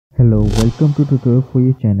Hello, welcome to tutorial for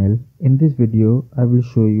your channel. In this video, I will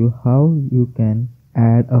show you how you can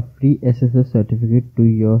add a free SSL certificate to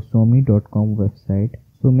your somi.com website.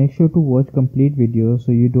 So make sure to watch complete video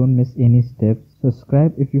so you don't miss any steps.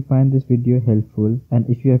 Subscribe if you find this video helpful, and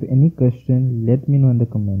if you have any question, let me know in the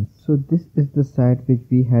comments. So this is the site which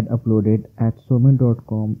we had uploaded at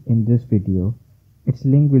somi.com in this video. Its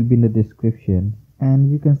link will be in the description,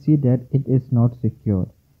 and you can see that it is not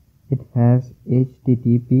secure. It has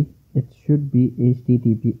HTTP, it should be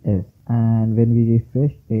HTTPS, and when we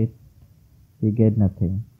refresh it, we get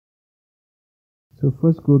nothing. So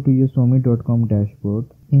first go to your somi.com dashboard.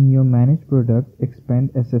 In your manage product,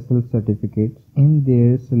 expand SSL certificates. In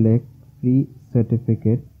there, select free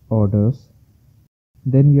certificate orders.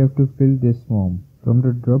 Then you have to fill this form. From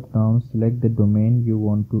the drop down, select the domain you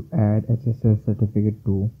want to add SSL certificate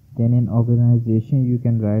to. Then in organization, you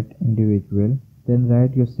can write individual. Then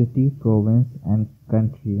write your city, province and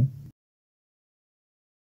country.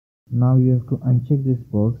 Now you have to uncheck this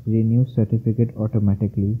box, renew certificate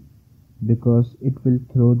automatically, because it will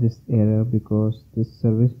throw this error because this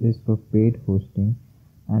service is for paid hosting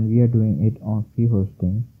and we are doing it on free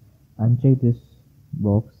hosting. Uncheck this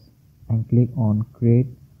box and click on create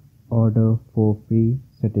order for free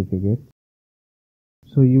certificate.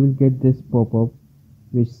 So you will get this pop-up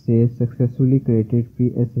which says successfully created free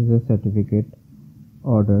SSL certificate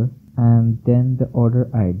order and then the order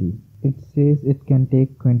ID. It says it can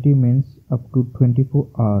take 20 minutes up to 24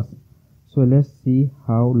 hours. So let's see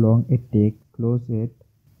how long it takes. Close it.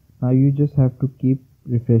 Now you just have to keep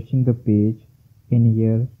refreshing the page in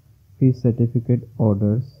here free certificate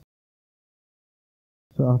orders.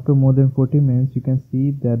 So after more than 40 minutes you can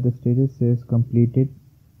see that the status says completed.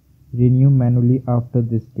 Renew manually after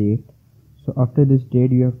this date. So after this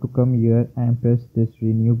date you have to come here and press this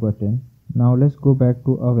renew button. Now let's go back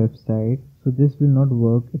to our website. So this will not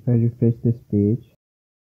work if I refresh this page.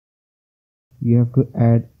 You have to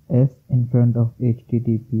add S in front of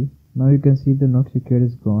HTTP. Now you can see the not secure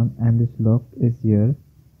is gone and this locked is here,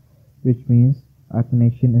 which means our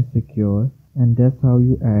connection is secure, and that's how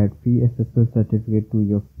you add free SSL certificate to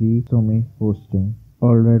your free Somi hosting.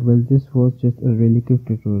 Alright, well this was just a really quick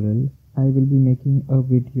tutorial. I will be making a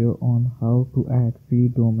video on how to add free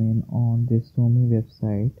domain on this Somi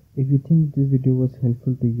website. If you think this video was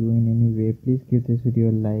helpful to you in any way, please give this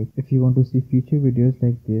video a like. If you want to see future videos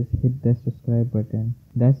like this, hit that subscribe button.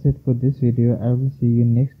 That's it for this video. I will see you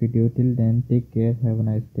next video. Till then, take care. Have a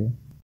nice day.